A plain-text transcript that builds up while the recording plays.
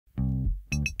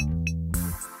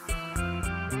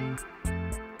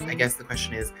I guess the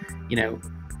question is, you know,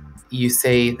 you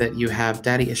say that you have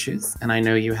daddy issues, and I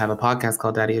know you have a podcast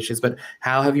called Daddy Issues, but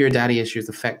how have your daddy issues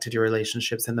affected your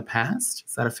relationships in the past?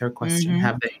 Is that a fair question?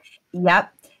 Have they?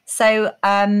 Yep. So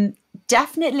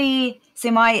definitely. So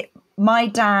my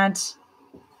dad,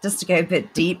 just to go a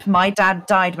bit deep, my dad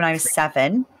died when I was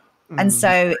 7. And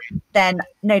so then,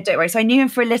 no, don't worry. So I knew him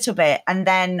for a little bit, and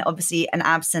then obviously an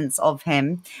absence of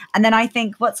him. And then I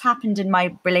think what's happened in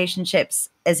my relationships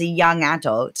as a young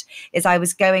adult is I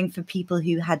was going for people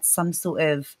who had some sort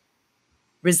of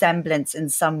resemblance in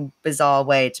some bizarre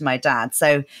way to my dad.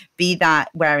 So be that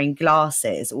wearing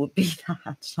glasses, or be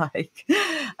that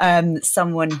like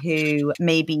someone who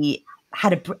maybe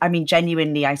had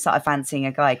genuinely, I started fancying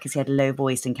a guy because he had a low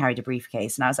voice and carried a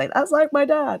briefcase. And I was like, that's like my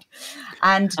dad.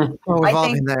 And we've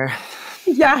all been there.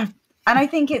 Yeah. And I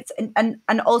think it's, and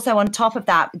also on top of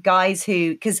that, guys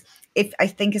who, because if I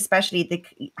think especially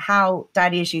how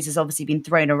daddy issues has obviously been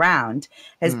thrown around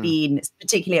has been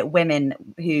particularly at women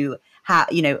who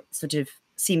sort of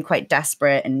seem quite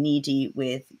desperate and needy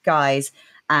with guys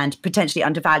and potentially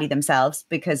undervalue themselves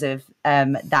because of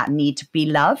that need to be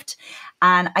loved.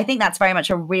 And I think that's very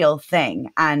much a real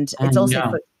thing. And it's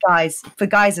also for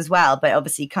guys as well, but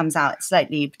obviously comes out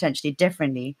slightly potentially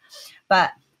differently.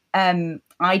 But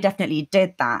I definitely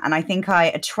did that. And I think I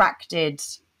attracted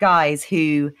guys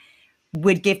who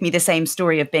would give me the same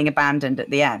story of being abandoned at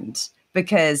the end,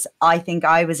 because I think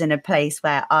I was in a place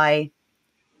where I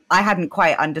hadn't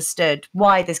quite understood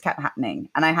why this kept happening.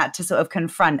 And I had to sort of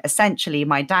confront essentially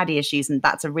my daddy issues. And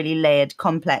that's a really layered,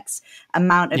 complex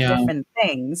amount of different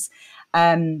things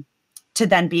to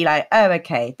then be like, oh,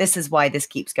 okay, this is why this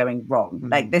keeps going wrong.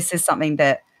 Like, this is something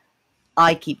that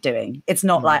I keep doing. It's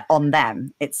not like on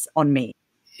them, it's on me.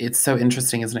 It's so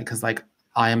interesting, isn't it? Because like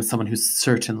I am someone who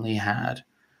certainly had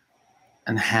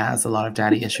and has a lot of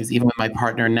daddy issues, even with my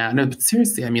partner now. No, but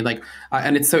seriously, I mean, like,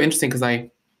 and it's so interesting because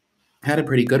I have a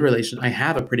pretty good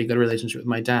relationship with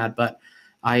my dad, but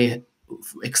I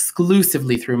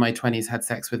exclusively through my 20s had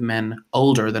sex with men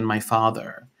older than my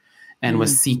father and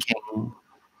was seeking,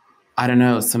 I don't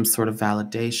know, some sort of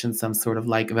validation, some sort of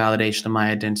like validation of my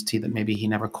identity that maybe he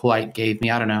never quite gave me.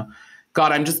 I don't know.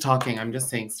 God, I'm just talking. I'm just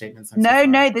saying statements. No,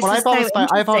 this is so interesting.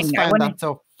 I've always found that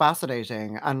so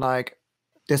fascinating. And like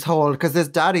this whole, because this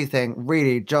daddy thing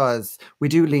really does, we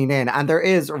do lean in. And there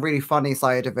is a really funny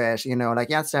side of it, you know, like,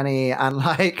 yes, Danny, and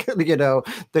like, you know,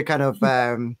 the kind of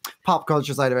pop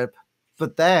culture side of it.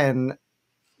 But then,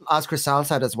 as Christelle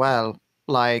said as well,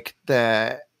 like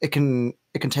it can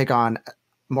take on a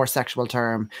more sexual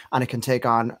term, and it can take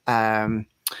on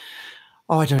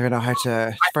I don't even know how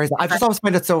to phrase it. I just always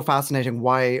find it so fascinating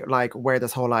why, like, where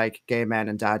this whole like gay men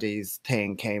and daddies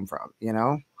thing came from, you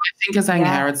know? I think as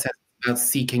Angharad said about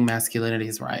seeking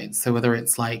masculinities, right? So whether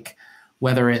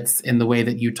it's in the way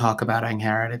that you talk about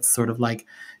Angharad, it's sort of like,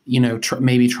 you know,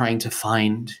 maybe trying to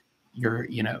find your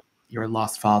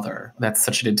lost father. That's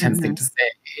such an intense thing to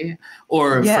say.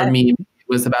 Or for me, it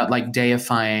was about like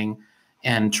deifying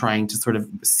and trying to sort of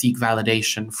seek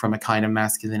validation from a kind of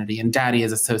masculinity. And daddy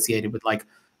is associated with like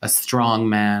a strong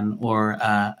man, or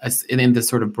in this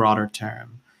sort of broader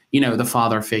term, you know, the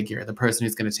father figure, the person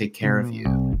who's going to take care of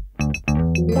you.